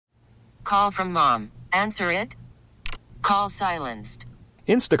call from mom. Answer it. Call silenced.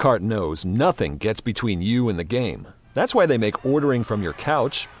 Instacart knows nothing gets between you and the game. That's why they make ordering from your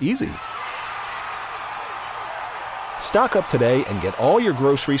couch easy. Stock up today and get all your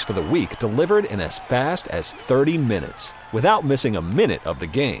groceries for the week delivered in as fast as 30 minutes without missing a minute of the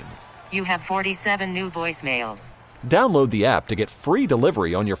game. You have 47 new voicemails. Download the app to get free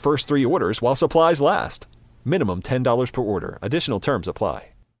delivery on your first 3 orders while supplies last. Minimum $10 per order. Additional terms apply.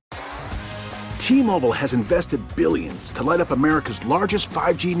 T-Mobile has invested billions to light up America's largest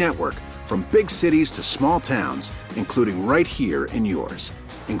 5G network, from big cities to small towns, including right here in yours.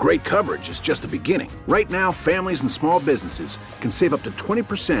 And great coverage is just the beginning. Right now, families and small businesses can save up to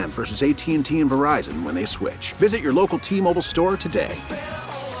 20% versus AT&T and Verizon when they switch. Visit your local T-Mobile store today.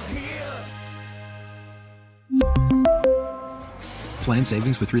 Plan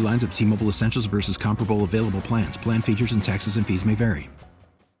savings with 3 lines of T-Mobile Essentials versus comparable available plans. Plan features and taxes and fees may vary.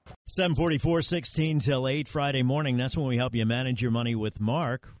 7:44, 16 till 8 Friday morning. That's when we help you manage your money with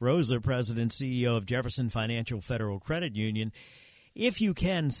Mark. Rosa, President, CEO of Jefferson Financial Federal Credit Union. If you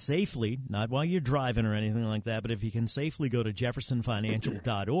can safely, not while you're driving or anything like that, but if you can safely go to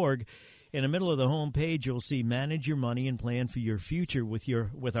jeffersonfinancial.org, in the middle of the home page, you'll see Manage Your Money and Plan for Your Future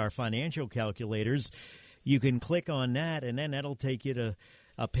with our financial calculators. You can click on that, and then that'll take you to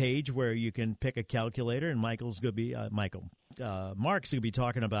a page where you can pick a calculator, and Mark's going to be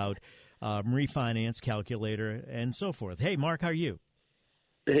talking about refinance calculator and so forth. Hey, Mark, how are you?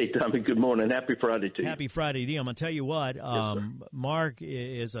 Hey, Tommy, good morning. Happy Friday to you. Happy Friday to you. I'm going to tell you what, Mark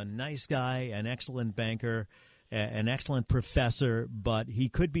is a nice guy, an excellent banker, an excellent professor, but he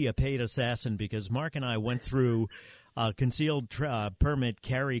could be a paid assassin because Mark and I went through a concealed permit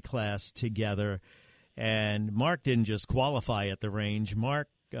carry class together, and Mark didn't just qualify at the range. Mark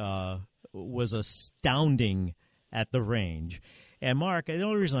was astounding at the range. And, Mark, the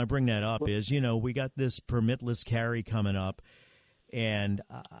only reason I bring that up is, we got this permitless carry coming up. And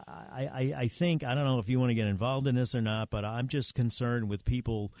I think, I don't know if you want to get involved in this or not, but I'm just concerned with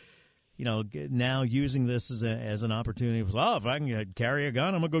people, now using this as an opportunity. Well, if I can carry a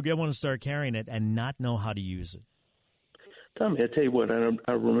gun, I'm going to go get one and start carrying it and not know how to use it. Tommy, I tell you what, I'm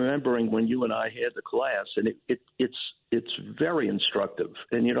remembering when you and I had the class, and it's very instructive.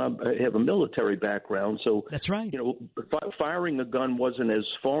 And, I have a military background, so that's right. Firing a gun wasn't as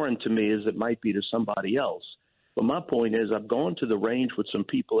foreign to me as it might be to somebody else. But my point is, I've gone to the range with some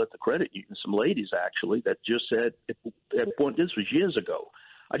people at the credit union, some ladies actually, that just said, this was years ago,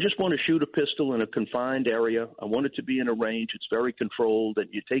 I just want to shoot a pistol in a confined area. I want it to be in a range. It's very controlled, and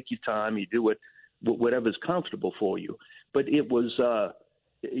you take your time, you do it, whatever's comfortable for you. But it was,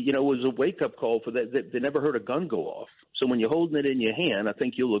 it was a wake-up call for that. They never heard a gun go off. So when you're holding it in your hand, I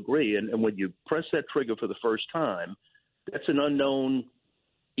think you'll agree, and when you press that trigger for the first time, that's an unknown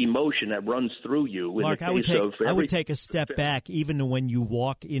emotion that runs through you. Mark, I would take a step back even when you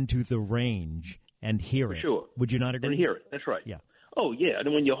walk into the range and hear it. Sure. Would you not agree? And hear it. That's right. Yeah. Oh, yeah.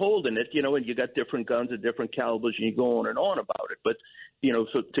 And when you're holding it, and you got different guns at different calibers, and you go on and on about it. But,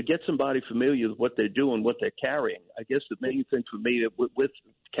 so to get somebody familiar with what they're doing, what they're carrying, I guess the main thing for me with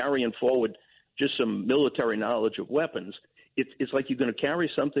carrying forward just some military knowledge of weapons, it's like you're going to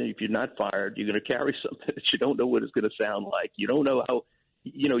carry something. If you're not fired, you're going to carry something that you don't know what it's going to sound like. You don't know how.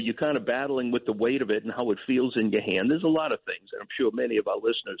 You're kind of battling with the weight of it and how it feels in your hand. There's a lot of things, and I'm sure many of our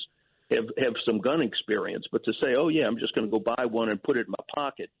listeners have some gun experience. But to say, oh, yeah, I'm just going to go buy one and put it in my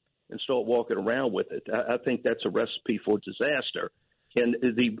pocket and start walking around with it, I think that's a recipe for disaster. And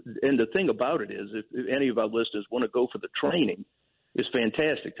the thing about it is, if any of our listeners want to go for the training, it's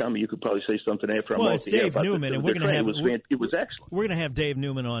fantastic. Tommy, you could probably say something after I'm off it's Dave Newman, and we're going to have it was excellent. We're going to have Dave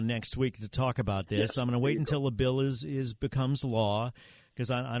Newman on next week to talk about this. Yeah, I'm going to wait until the bill becomes law, because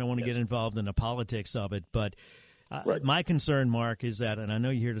I don't want to get involved in the politics of it. But my concern, Mark, is that, and I know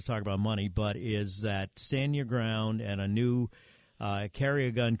you're here to talk about money, but is that stand your ground and a new carry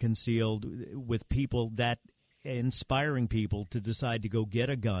a gun concealed with people that inspiring people to decide to go get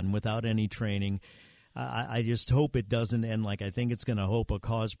a gun without any training. I just hope it doesn't end like I think it's going to hope, or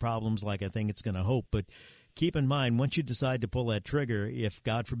cause problems like I think it's going to hope. But keep in mind, once you decide to pull that trigger, if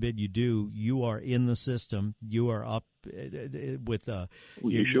God forbid you do, you are in the system. You are up with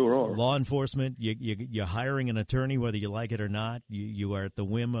you sure are. Law enforcement. You're hiring an attorney whether you like it or not. You are at the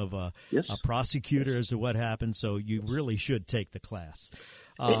whim of a prosecutor as to what happens. So you really should take the class.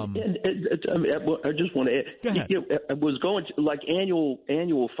 I just want to add. Go ahead. It was going to, like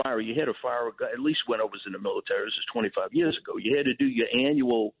annual fire. You had to fire at least when I was in the military. This is 25 years ago. You had to do your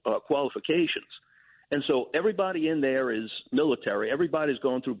annual qualifications. And so everybody in there is military. Everybody's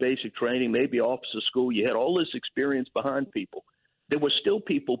going through basic training, maybe officer school. You had all this experience behind people. there were still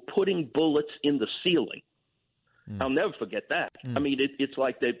people putting bullets in the ceiling. I'll never forget that. I mean, it's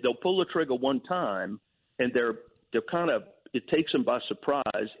like they'll pull the trigger one time, and they're kind of, it takes them by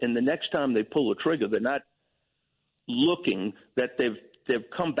surprise. And the next time they pull the trigger, they're not looking that they've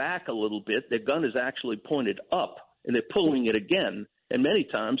come back a little bit. Their gun is actually pointed up, and they're pulling it again. And many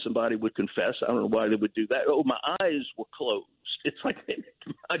times somebody would confess, I don't know why they would do that. Oh, my eyes were closed. It's like,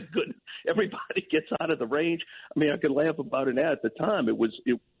 my goodness, everybody gets out of the range. I mean, I could laugh about it now. At the time.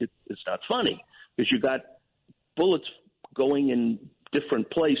 It's not funny because you got bullets going in different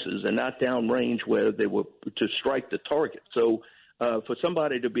places and not downrange where they were to strike the target. So for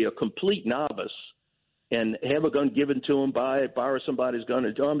somebody to be a complete novice and have a gun given to them, borrow somebody's gun,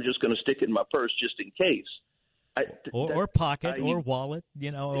 and I'm just going to stick it in my purse just in case. Or pocket or wallet,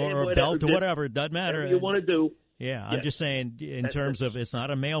 or belt or whatever. It doesn't matter. Whatever you want to do. Yeah, I'm just saying in terms of it's not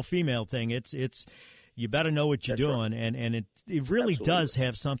a male-female thing. It's you better know what you're doing, and it really does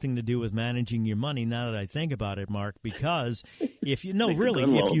have something to do with managing your money. Now that I think about it, Mark, because if you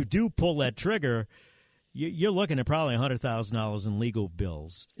if you do pull that trigger, you're looking at probably $100,000 in legal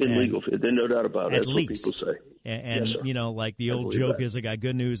bills. There's no doubt about it. That's what people say. And yes, like the old joke is, I got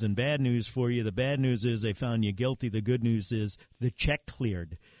good news and bad news for you. The bad news is they found you guilty. The good news is the check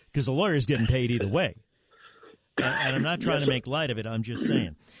cleared because the lawyer's getting paid either way. And I'm not trying to make light of it. I'm just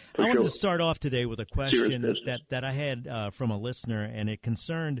saying. I wanted to start off today with a question that I had from a listener, and it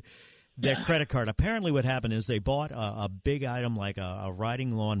concerned their credit card. Apparently what happened is they bought a big item like a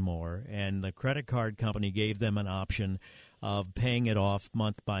riding lawnmower, and the credit card company gave them an option of paying it off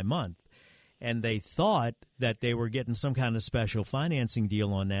month by month. And they thought that they were getting some kind of special financing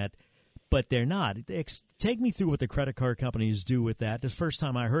deal on that, but they're not. Take me through what the credit card companies do with that. The first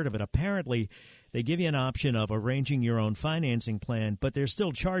time I heard of it, apparently they give you an option of arranging your own financing plan, but they're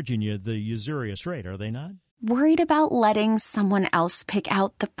still charging you the usurious rate, are they not? Worried about letting someone else pick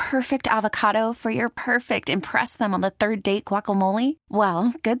out the perfect avocado for your perfect impress them on the third date guacamole?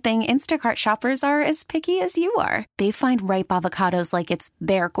 Well, good thing Instacart shoppers are as picky as you are. They find ripe avocados like it's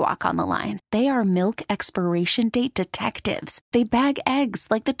their guac on the line. They are milk expiration date detectives. They bag eggs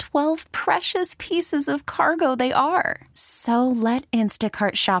like the 12 precious pieces of cargo they are. So let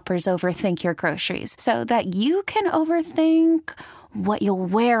Instacart shoppers overthink your groceries so that you can overthink what you'll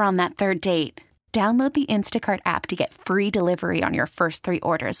wear on that third date. Download the Instacart app to get free delivery on your first 3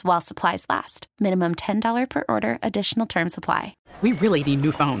 orders while supplies last. Minimum $10 per order. Additional terms apply. We really need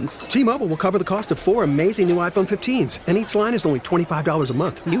new phones. T-Mobile will cover the cost of 4 amazing new iPhone 15s, and each line is only $25 a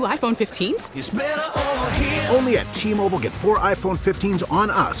month. New iPhone 15s? It's better over here. Only at T-Mobile, get 4 iPhone 15s on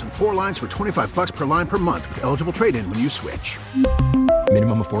us and 4 lines for $25 per line per month with eligible trade-in when you switch.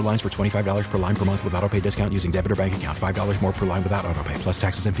 Minimum of 4 lines for $25 per line per month with autopay discount using debit or bank account. $5 more per line without autopay, plus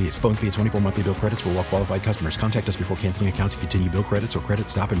taxes and fees. Phone fee at 24 monthly bill credits for well-qualified customers. Contact us before canceling account to continue bill credits or credit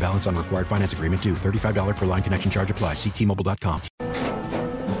stop and balance on required finance agreement due. $35 per line connection charge applies. See T-Mobile.com.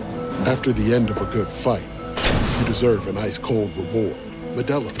 After the end of a good fight, you deserve an ice-cold reward.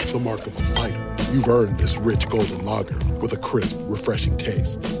 Modelo is the mark of a fighter. You've earned this rich golden lager with a crisp, refreshing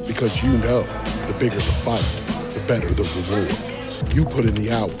taste. Because you know, the bigger the fight, the better the reward. You put in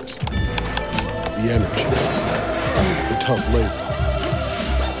the hours, the energy, the tough labor.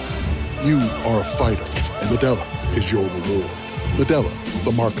 You are a fighter, and Modelo is your reward. Modelo,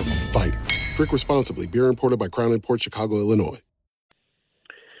 the mark of a fighter. Drink responsibly. Beer imported by Crown Imports, Chicago, Illinois.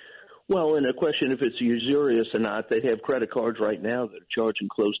 Well, and the question if it's usurious or not, they have credit cards right now that are charging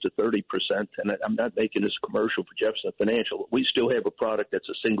close to 30%, and I'm not making this commercial for Jefferson Financial. We still have a product that's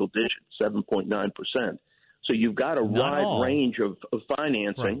a single digit, 7.9%. So you've got a wide range of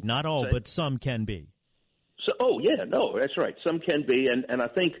financing. Right. Not all, but some can be. So, that's right. Some can be, and I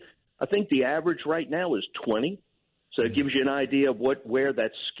think the average right now is 20. So it gives you an idea of where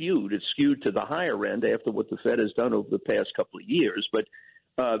that's skewed. It's skewed to the higher end after what the Fed has done over the past couple of years. But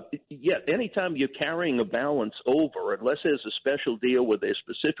anytime you're carrying a balance over, unless there's a special deal where they're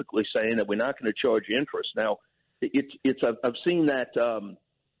specifically saying that we're not going to charge you interest. Now, I've seen that.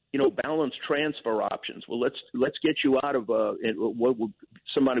 Balance transfer options. Well, let's get you out of what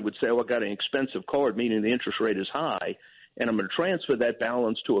somebody would say, I got an expensive card, meaning the interest rate is high, and I'm going to transfer that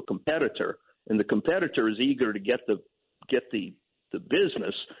balance to a competitor, and the competitor is eager to get the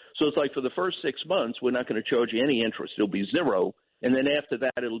business. So it's like for the first 6 months, we're not going to charge you any interest. It'll be zero, and then after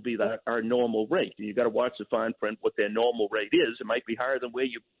that, it'll be our normal rate. And you got to watch the fine print what their normal rate is. It might be higher than where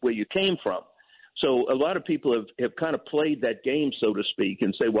you came from. So a lot of people have kind of played that game, so to speak,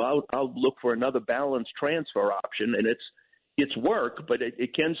 and say, well, I'll look for another balance transfer option, and it's work, but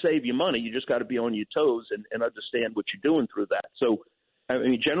it can save you money. You just got to be on your toes and understand what you're doing through that. So, I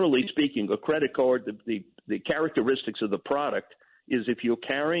mean, generally speaking, a credit card, the characteristics of the product is if you're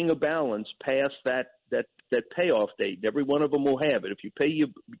carrying a balance past that payoff date, every one of them will have it. If you pay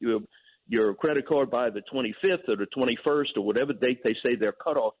your credit card by the 25th or the 21st or whatever date they say their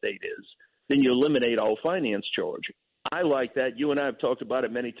cutoff date is, then you eliminate all finance charge. I like that. You and I have talked about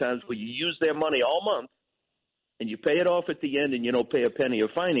it many times where you use their money all month and you pay it off at the end and you don't pay a penny of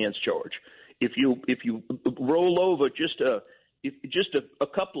finance charge. If you roll over just a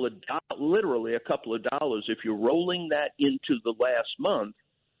couple of literally a couple of dollars, if you're rolling that into the last month,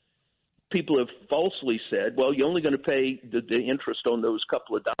 people have falsely said, well, you're only going to pay the interest on those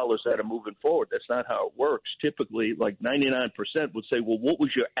couple of dollars that are moving forward. That's not how it works. Typically, like 99% would say, well, what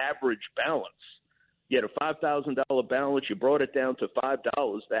was your average balance? You had a $5,000 balance. You brought it down to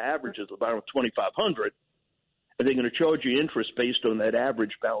 $5. The average is about $2,500. And they're going to charge you interest based on that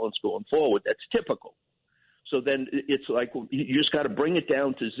average balance going forward. That's typical. So then it's like you just got to bring it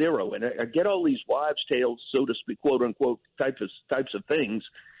down to zero. And I get all these wives' tales, so to speak, quote unquote, types of things.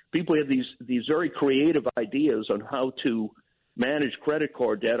 People have these very creative ideas on how to manage credit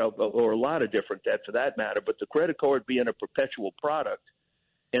card debt, or a lot of different debt for that matter. But the credit card being a perpetual product,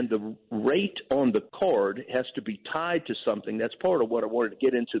 and the rate on the card has to be tied to something. That's part of what I wanted to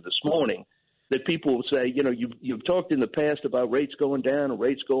get into this morning. That people will say, you've talked in the past about rates going down and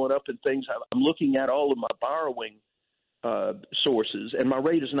rates going up and things. I'm looking at all of my borrowing sources, and my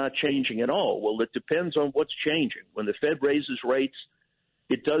rate is not changing at all. Well, it depends on what's changing. When the Fed raises rates,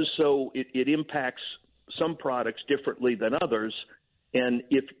 it does so. It impacts some products differently than others, and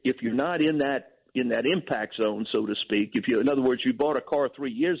if you're not in that impact zone, so to speak, in other words, you bought a car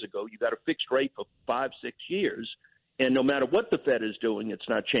 3 years ago, you got a fixed rate for 5-6 years. And no matter what the Fed is doing, it's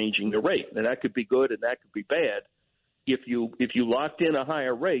not changing the rate. And that could be good and that could be bad. If you locked in a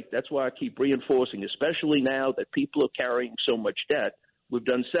higher rate, that's why I keep reinforcing, especially now that people are carrying so much debt. We've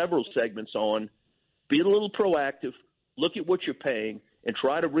done several segments on be a little proactive, look at what you're paying, and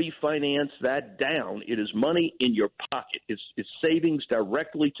try to refinance that down. It is money in your pocket. It's savings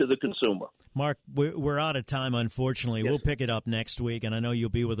directly to the consumer. Mark, we're out of time, unfortunately. Yes. We'll pick it up next week, and I know you'll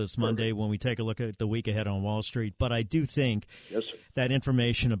be with us Monday when we take a look at the week ahead on Wall Street. But I do think that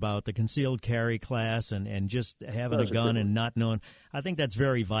information about the concealed carry class and just having a gun and not knowing, I think that's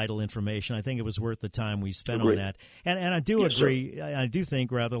very vital information. I think it was worth the time we spent on that. And I do agree. I do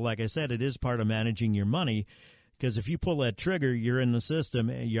think, rather, like I said, it is part of managing your money. Because if you pull that trigger, you're in the system,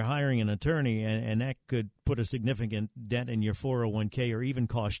 you're hiring an attorney, and that could put a significant dent in your 401k or even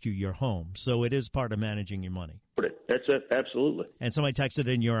cost you your home. So it is part of managing your money. That's it, absolutely. And somebody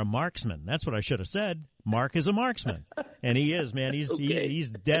texted in, you're a marksman. That's what I should have said. Mark is a marksman. And he is, man.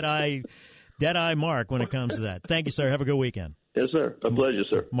 He's dead-eye Mark when it comes to that. Thank you, sir. Have a good weekend. Yes, sir. A pleasure,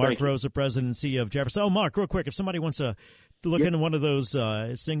 sir. Mark Rosa, President and CEO of Jefferson. Oh, Mark, real quick, if somebody wants to look into one of those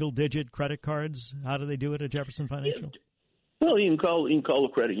single-digit credit cards, how do they do it at Jefferson Financial? Well, you can call a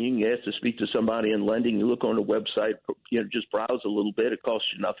credit union. You ask to speak to somebody in lending. You look on the website. Just browse a little bit. It costs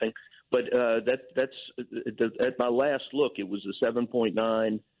you nothing. But that's at my last look, it was a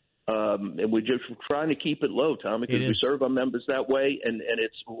 7.9. And we're just trying to keep it low, Tom, because we serve our members that way. And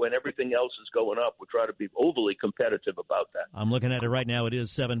it's when everything else is going up, we try to be overly competitive about that. I'm looking at it right now. It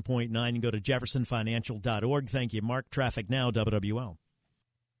is 7.9. You can go to jeffersonfinancial.org. Thank you, Mark. Traffic now, WWL.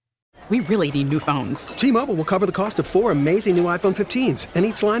 We really need new phones. T-Mobile will cover the cost of 4 amazing new iPhone 15s, and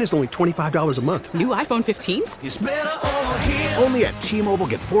each line is only $25 a month. New iPhone 15s? It's better over here. Only at T-Mobile,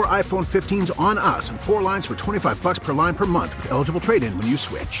 get 4 iPhone 15s on us and 4 lines for $25 per line per month with eligible trade-in when you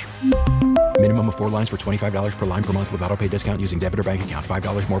switch. Minimum of 4 lines for $25 per line per month with auto-pay discount using debit or bank account.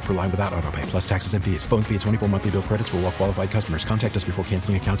 $5 more per line without auto-pay, plus taxes and fees. Phone fee at 24 monthly bill credits for well-qualified customers. Contact us before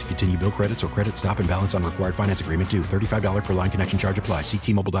canceling account to continue bill credits or credit stop and balance on required finance agreement due. $35 per line connection charge applies. See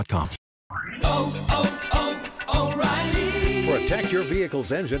T-Mobile.com. O'Reilly. Protect your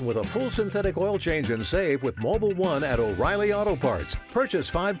vehicle's engine with a full synthetic oil change and save with Mobile One at O'Reilly Auto Parts. Purchase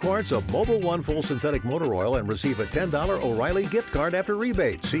 5 quarts of Mobile One full synthetic motor oil and receive a $10 O'Reilly gift card after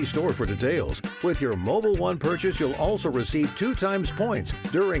rebate. See store for details. With your Mobile One purchase, you'll also receive 2 times points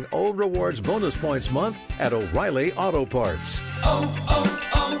during O Rewards Bonus Points Month at O'Reilly Auto Parts.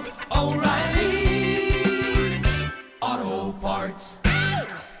 O'Reilly Auto Parts.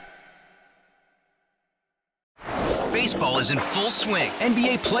 Baseball is in full swing.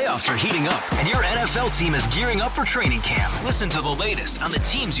 NBA playoffs are heating up, and your NFL team is gearing up for training camp. Listen to the latest on the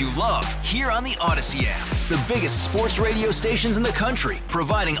teams you love here on the Odyssey app. The biggest sports radio stations in the country,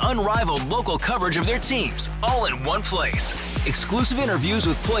 providing unrivaled local coverage of their teams, all in one place. Exclusive interviews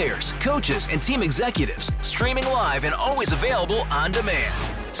with players, coaches, and team executives, streaming live and always available on demand.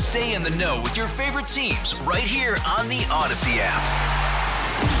 Stay in the know with your favorite teams right here on the Odyssey app.